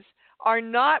exercises, are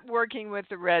not working with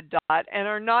the red dot, and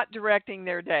are not directing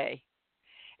their day.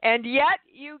 And yet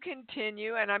you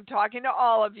continue, and I'm talking to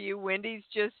all of you. Wendy's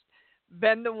just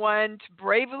been the one to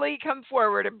bravely come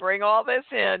forward and bring all this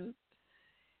in.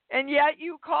 And yet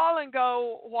you call and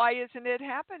go, why isn't it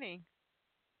happening?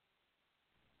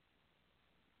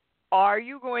 Are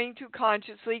you going to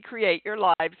consciously create your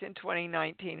lives in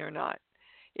 2019 or not?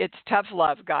 It's tough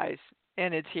love, guys,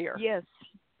 and it's here. Yes.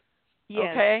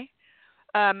 Okay?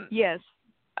 Yes.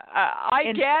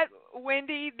 I get,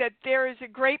 Wendy, that there is a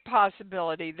great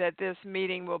possibility that this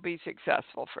meeting will be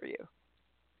successful for you.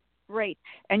 Great.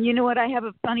 And you know what I have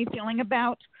a funny feeling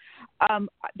about?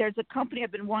 There's a company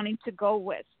I've been wanting to go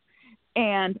with.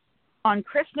 And on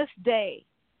Christmas Day,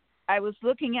 I was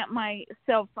looking at my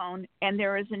cell phone, and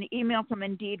there is an email from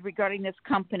Indeed regarding this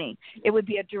company. It would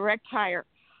be a direct hire.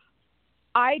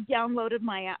 I did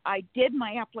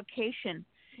my application,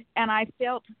 and I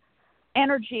felt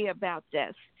energy about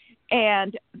this.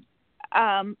 And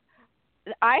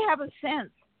I have a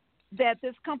sense that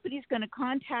this company is going to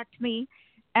contact me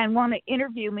and want to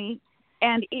interview me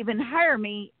and even hire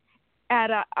me at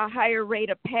a higher rate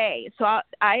of pay. So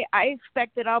I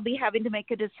expect that I'll be having to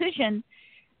make a decision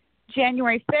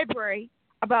January, February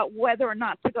about whether or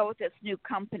not to go with this new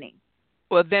company.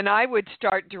 Well, then I would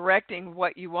start directing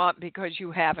what you want because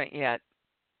you haven't yet.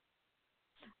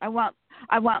 I want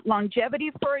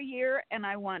longevity for a year, and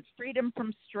I want freedom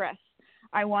from stress.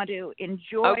 I want to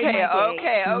enjoy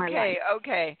my day.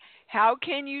 Okay. How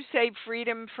can you say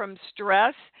freedom from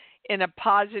stress in a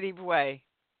positive way?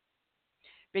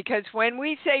 Because when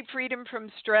we say freedom from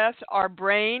stress, our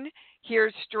brain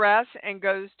hears stress and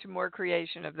goes to more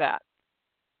creation of that.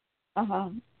 Uh-huh.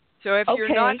 So if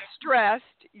you're not stressed,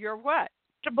 you're what?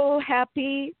 Comfortable,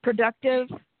 happy, productive,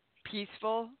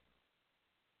 peaceful,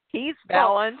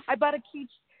 balanced. I bought a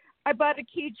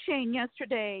keychain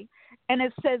yesterday, and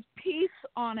it says peace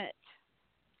on it.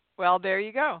 Well, there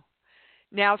you go.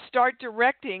 Now start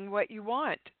directing what you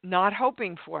want, not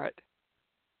hoping for it.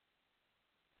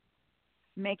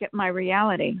 Make it my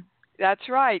reality. That's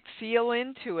right. Feel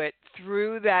into it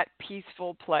through that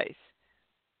peaceful place.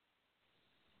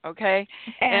 Okay?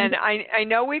 And I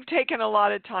know we've taken a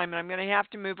lot of time, and I'm going to have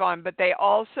to move on, but they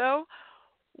also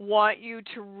want you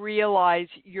to realize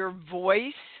your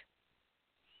voice.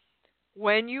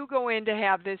 When you go in to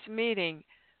have this meeting,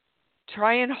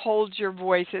 try and hold your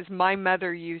voice as my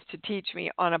mother used to teach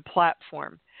me on a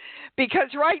platform. Because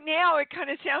right now it kind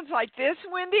of sounds like this,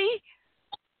 Wendy.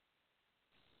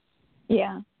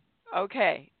 Yeah.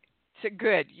 Okay. So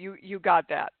good. You got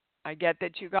that. I get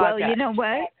that you got that. Well, you know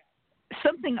what?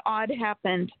 Something odd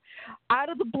happened out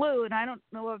of the blue, and I don't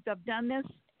know if I've done this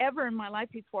ever in my life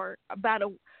before. About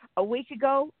a week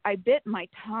ago, I bit my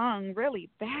tongue really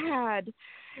bad,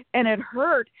 and it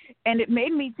hurt, and it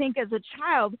made me think as a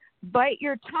child, bite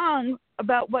your tongue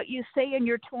about what you say in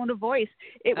your tone of voice.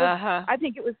 It was, I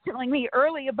think it was telling me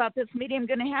early about this meeting I'm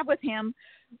going to have with him.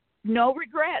 No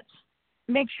regrets.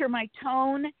 Make sure my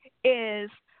tone is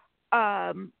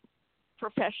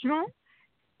professional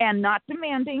and not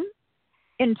demanding,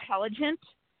 intelligent,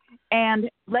 and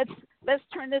let's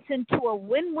turn this into a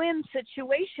win-win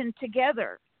situation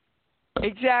together.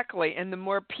 Exactly. And the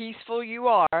more peaceful you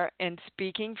are and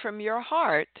speaking from your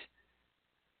heart,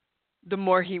 the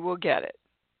more he will get it.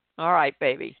 All right,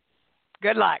 baby.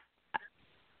 Good luck.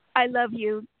 I love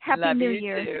you. Happy New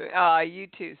Year. Too. Oh, you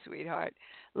too, sweetheart.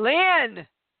 Lynn,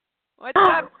 what's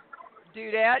up,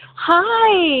 dudette?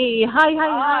 Hi.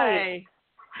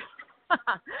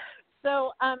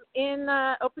 So in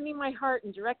opening my heart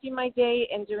and directing my day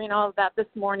and doing all of that this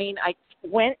morning, I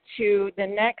went to the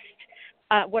next,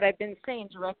 what I've been saying,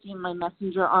 directing my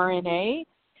messenger RNA.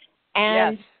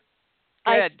 And yes.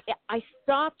 Good. I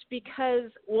stopped because,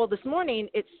 this morning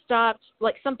it stopped,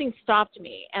 like something stopped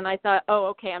me. And I thought,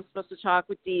 okay, I'm supposed to talk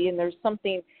with Dee, and there's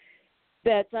something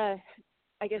that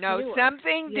I guess newer.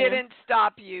 Something didn't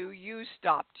stop you. You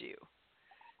stopped you.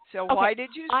 So why did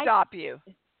you stop you?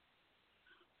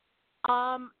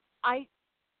 I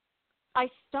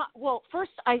stopped. Well,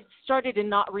 first I started to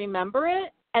not remember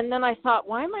it, and then I thought,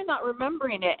 why am I not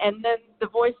remembering it? And then the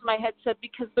voice in my head said,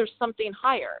 because there's something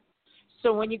higher.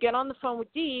 So when you get on the phone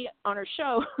with Dee on her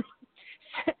show,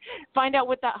 find out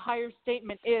what that higher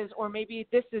statement is, or maybe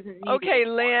this isn't needed. Okay,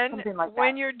 Lynn, like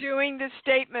when you're doing the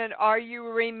statement, are you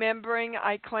remembering,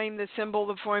 I claim the symbol,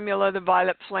 the formula, the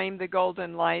violet flame, the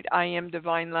golden light, I am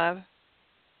divine love?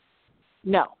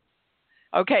 No.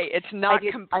 Okay, it's not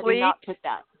complete. I did not put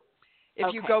that.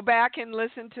 If you go back and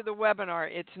listen to the webinar,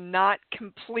 it's not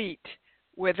complete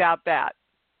without that.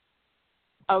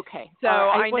 Okay. So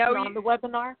I wasn't on the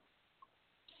webinar.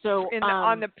 So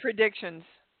on the predictions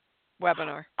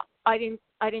webinar. I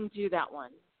didn't do that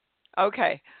one.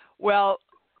 Okay. Well,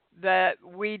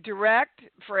 we direct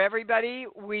for everybody.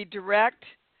 We direct,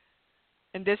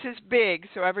 and this is big,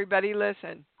 so everybody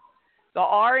listen. The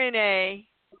RNA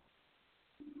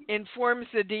informs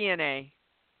the DNA.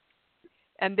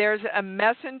 And there's a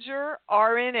messenger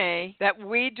RNA that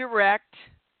we direct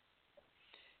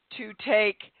to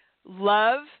take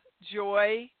love,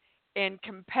 joy, and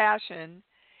compassion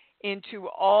into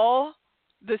all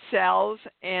the cells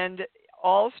and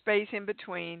all space in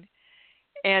between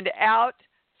and out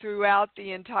throughout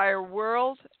the entire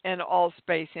world and all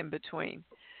space in between.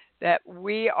 That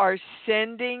we are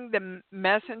sending the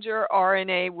messenger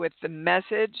RNA with the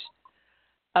message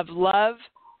of love,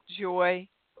 joy,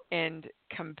 and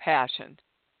compassion.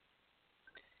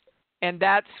 And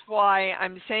that's why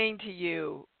I'm saying to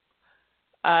you,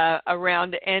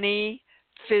 around any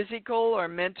physical or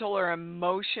mental or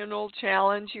emotional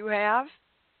challenge you have,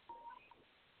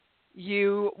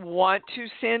 you want to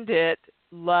send it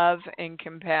love and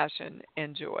compassion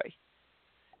and joy.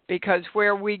 Because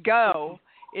where we go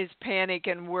is panic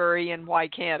and worry and why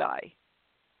can't I?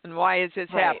 And why is this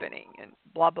happening? And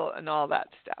blah, blah, and all that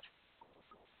stuff.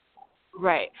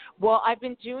 Right. Well, I've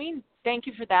been doing, thank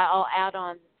you for that. I'll add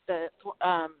on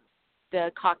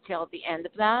the cocktail at the end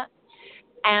of that.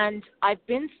 And I've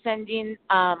been sending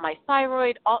my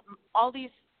thyroid, all these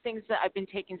things that I've been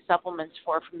taking supplements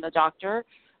for from the doctor,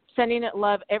 sending it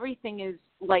love. Everything is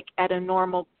like at a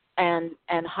normal and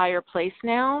higher place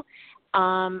now.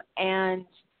 And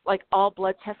like all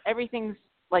blood tests, everything's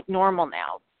like normal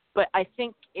now. But I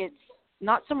think it's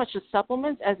not so much the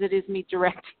supplements as it is me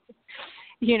directing,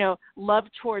 love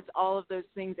towards all of those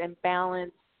things and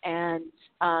balance and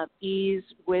ease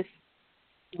with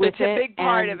it's it. It's a big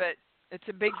part of it. It's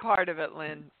a big part of it,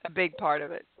 Lynn. A big part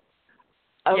of it.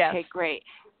 Okay, yes. Great.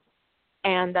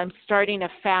 And I'm starting a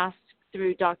fast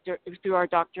through our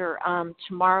doctor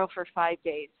tomorrow for 5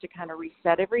 days to kind of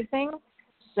reset everything.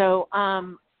 So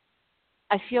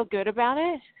I feel good about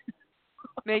it.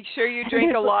 Make sure you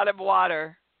drink a lot of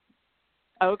water.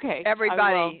 Okay.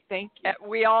 Everybody. Thank you.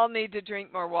 We all need to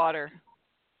drink more water.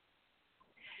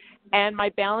 And my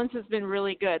balance has been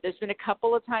really good. There's been a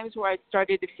couple of times where I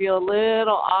started to feel a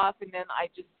little off, and then I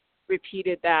just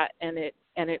repeated that, and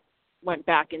it went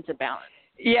back into balance.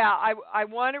 Yeah, I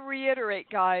want to reiterate,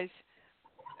 guys,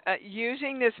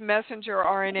 using this messenger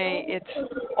RNA, it's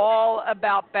all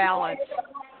about balance,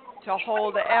 to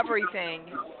hold everything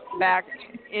back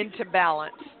into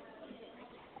balance.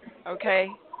 Okay?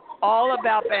 All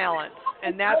about balance.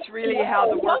 And that's really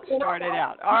how the work started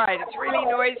out. All right, it's really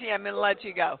noisy. I'm going to let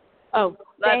you go. Oh, Love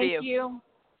thank you.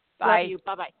 Bye. Love you.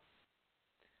 Bye-bye.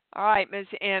 All right, Miss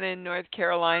Anna in North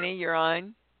Carolina, you're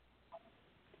on.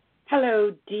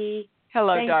 Hello, Dee.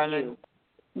 Hello, Thank darling.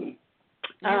 You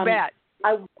bet.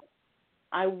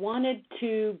 I wanted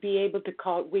to be able to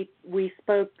call. We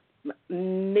spoke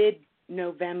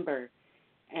mid-November,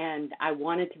 and I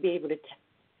wanted to be able to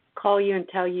call you and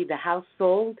tell you the house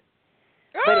sold,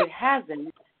 but it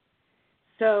hasn't.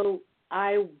 So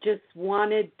I just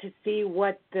wanted to see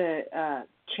what the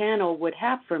channel would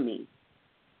have for me.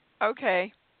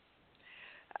 Okay.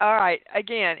 All right.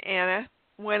 Again, Anna,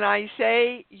 when I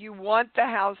say you want the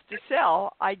house to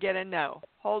sell, I get a no.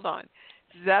 Hold on.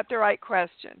 Is that the right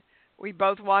question? We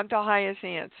both want the highest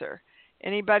answer.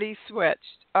 Anybody switched?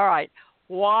 All right.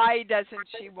 Why doesn't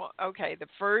she want? Okay. The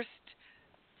first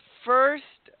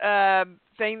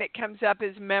thing that comes up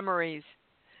is memories.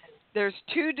 There's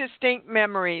two distinct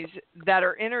memories that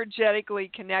are energetically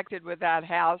connected with that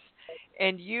house,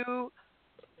 and you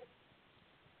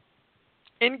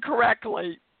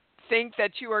incorrectly think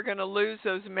that you are going to lose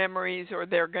those memories or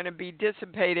they're going to be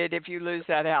dissipated if you lose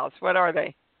that house. What are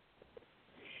they?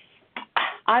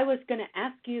 I was going to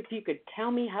ask you if you could tell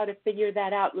me how to figure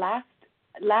that out.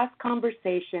 Last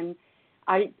conversation,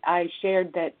 I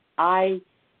shared that I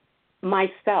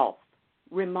myself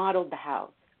remodeled the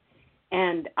house.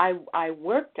 And I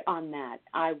worked on that.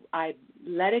 I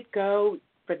let it go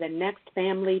for the next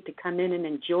family to come in and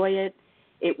enjoy it.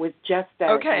 It was just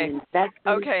an investment.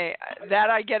 Okay, that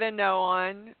I get a no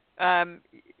on.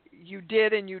 You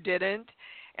did and you didn't.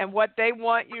 And what they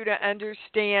want you to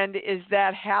understand is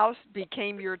that house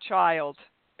became your child.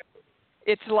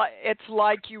 It's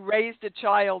like you raised a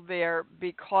child there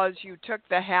because you took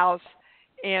the house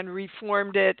and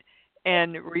reformed it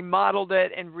and remodeled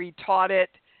it and retaught it.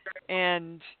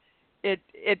 And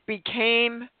it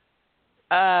became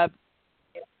how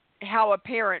a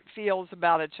parent feels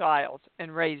about a child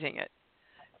and raising it.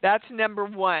 That's number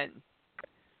one.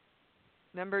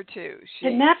 Number two.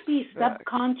 Can that be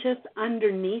subconscious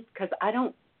underneath? Because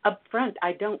up front,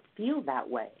 I don't feel that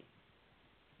way.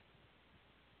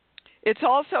 It's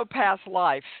also past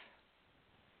life.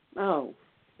 Oh,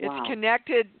 wow.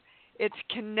 It's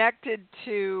connected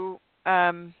to...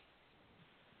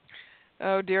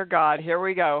 oh, dear God. Here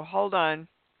we go. Hold on.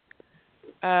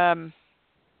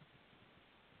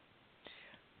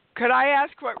 Could I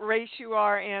ask what race you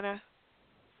are, Anna?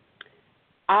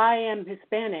 I am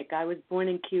Hispanic. I was born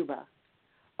in Cuba.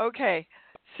 Okay.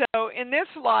 So in this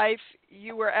life,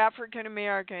 you were African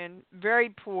American, very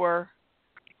poor.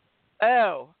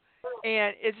 Oh.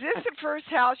 And is this the first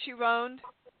house you've owned?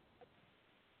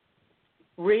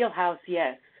 Real House,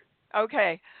 yes.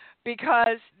 Okay,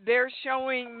 because they're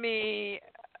showing me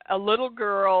a little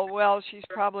girl. Well, she's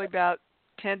probably about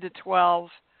 10 to 12.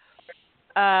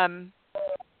 And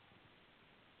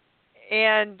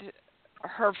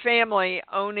her family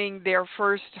owning their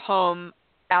first home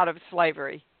out of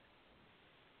slavery.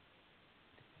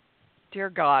 Dear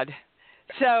God.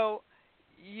 So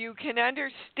you can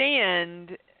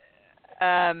understand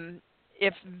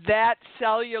if that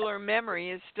cellular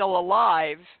memory is still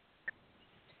alive,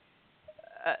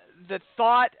 the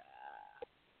thought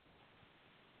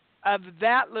of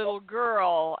that little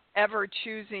girl ever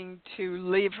choosing to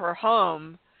leave her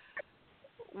home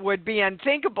would be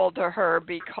unthinkable to her,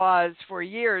 because for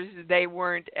years they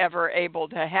weren't ever able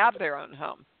to have their own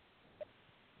home.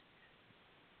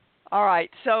 All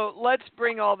right, so let's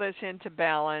bring all this into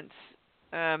balance.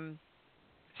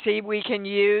 See, we can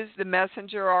use the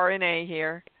messenger RNA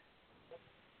here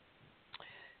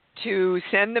to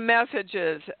send the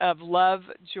messages of love,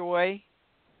 joy,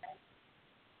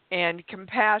 and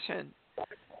compassion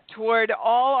toward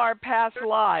all our past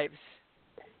lives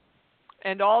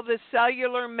and all the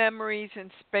cellular memories and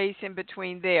space in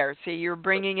between there. See, you're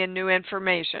bringing in new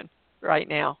information right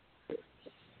now.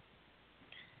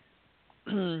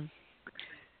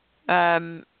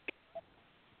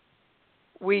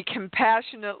 We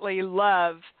compassionately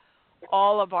love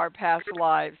all of our past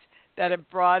lives that have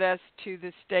brought us to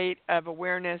the state of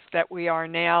awareness that we are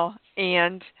now,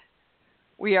 and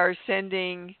we are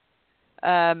sending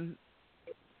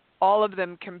all of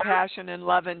them compassion and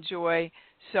love and joy,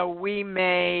 so we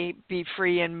may be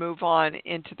free and move on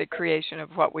into the creation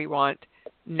of what we want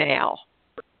now.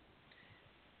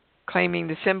 Claiming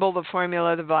the symbol, the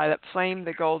formula, the violet flame,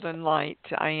 the golden light.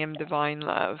 I am divine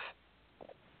love.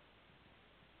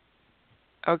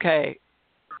 Okay.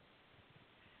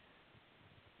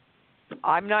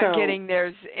 I'm not getting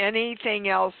there's anything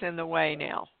else in the way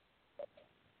now.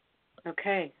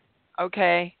 Okay.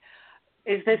 Okay.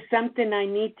 Is this something I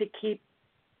need to keep?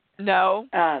 No,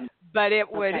 but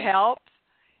it would help.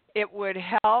 It would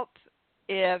help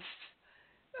if,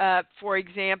 for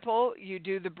example, you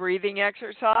do the breathing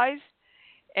exercise,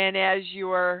 and as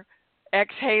you're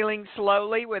exhaling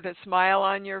slowly with a smile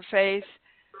on your face,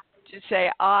 just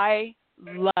say, I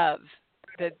love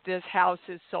that this house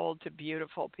is sold to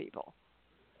beautiful people.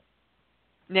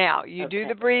 Now, you do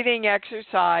the breathing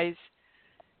exercise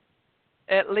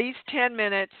at least 10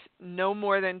 minutes, no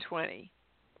more than 20.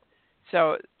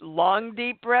 So long,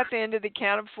 deep breath into the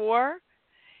count of 4.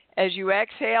 As you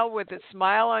exhale with a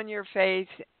smile on your face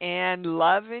and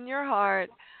love in your heart,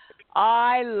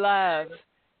 I love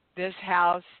this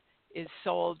house is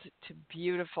sold to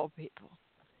beautiful people.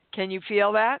 Can you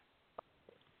feel that?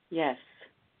 Yes.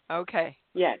 Okay.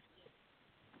 Yes.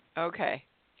 Okay.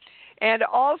 And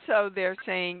also they're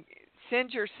saying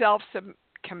send yourself some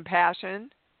compassion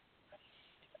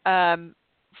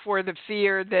for the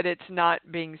fear that it's not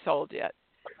being sold yet.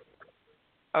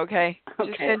 Okay?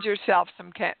 Just send yourself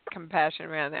some compassion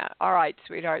around that. All right,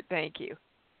 sweetheart. Thank you.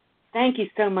 Thank you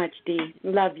so much, Dee.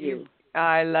 Love you.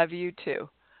 I love you too.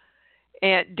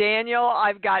 And Daniel,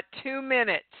 I've got 2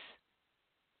 minutes.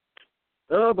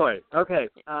 Oh boy. Okay.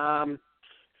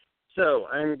 So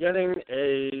I'm getting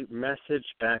a message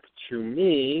back to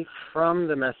me from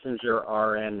the messenger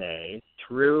RNA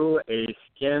through a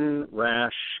skin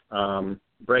rash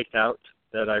breakout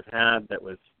that I've had that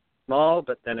was small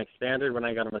but then expanded when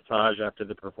I got a massage after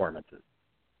the performances.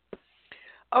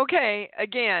 Okay.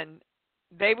 Again,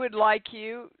 they would like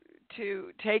you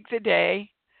to take the day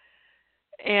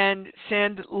and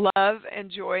send love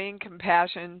and joy and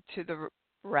compassion to the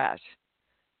rash.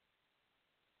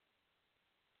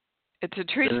 It's a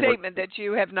true statement that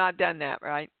you have not done that,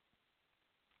 right?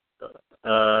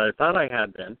 I thought I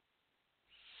had been.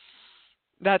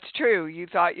 That's true. You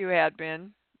thought you had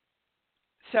been.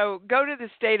 So go to the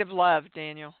state of love,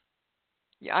 Daniel.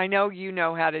 I know you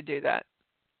know how to do that.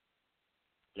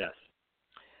 Yes.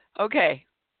 Okay.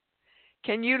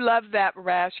 Can you love that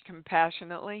rash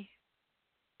compassionately?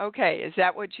 Okay. Is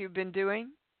that what you've been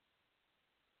doing?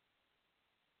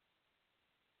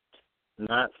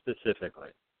 Not specifically.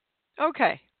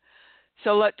 Okay.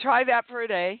 So let's try that for a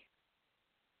day.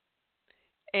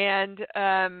 And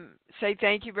say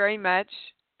thank you very much.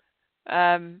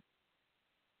 I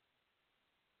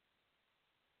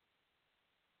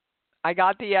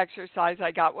got the exercise.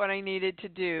 I got what I needed to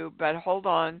do, but hold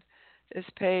on. This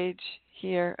page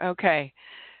here. Okay.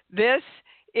 This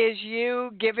is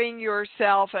you giving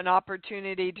yourself an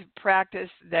opportunity to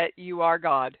practice that you are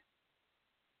God.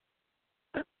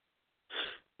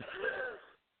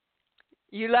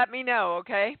 You let me know,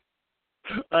 okay?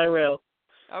 I will.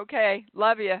 Okay.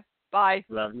 Love you. Bye.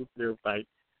 Love you too. Bye.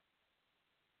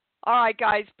 All right,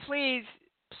 guys, please,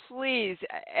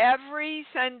 every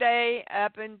Sunday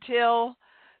up until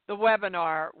the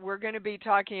webinar, we're going to be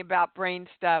talking about brain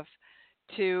stuff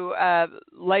to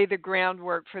lay the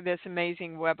groundwork for this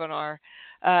amazing webinar.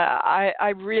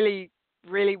 I really,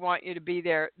 really want you to be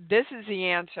there. This is the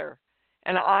answer,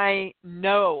 and I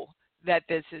know that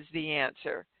this is the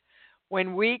answer.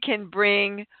 When we can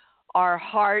bring our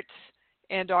hearts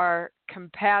and our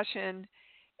compassion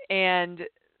and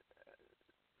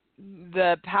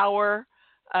the power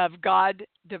of God,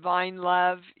 divine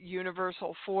love,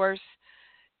 universal force,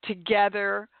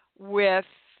 together with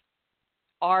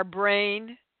our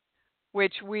brain,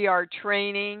 which we are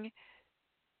training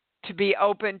to be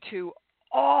open to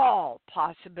all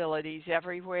possibilities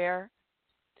everywhere,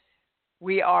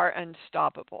 we are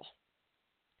unstoppable.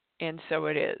 And so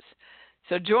it is.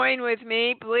 So join with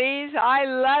me, please. I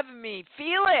love me.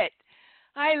 Feel it.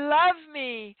 I love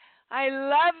me. I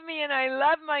love me, and I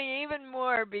love my even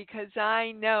more because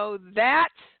I know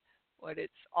that's what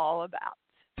it's all about.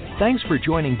 Thanks for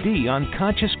joining Dee on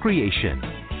Conscious Creation.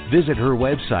 Visit her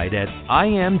website at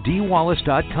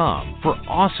imdwallace.com for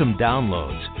awesome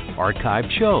downloads,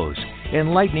 archived shows,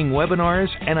 enlightening webinars,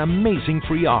 and amazing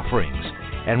free offerings.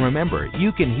 And remember,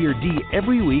 you can hear Dee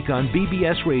every week on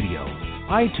BBS Radio,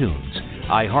 iTunes,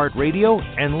 iHeartRadio,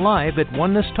 and live at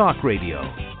Oneness Talk Radio.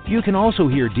 You can also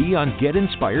hear Dee on Get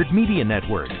Inspired Media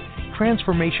Network,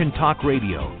 Transformation Talk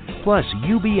Radio, plus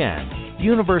UBN,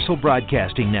 Universal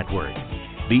Broadcasting Network.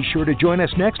 Be sure to join us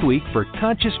next week for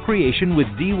Conscious Creation with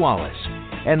Dee Wallace.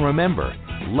 And remember,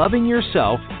 loving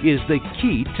yourself is the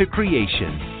key to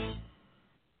creation.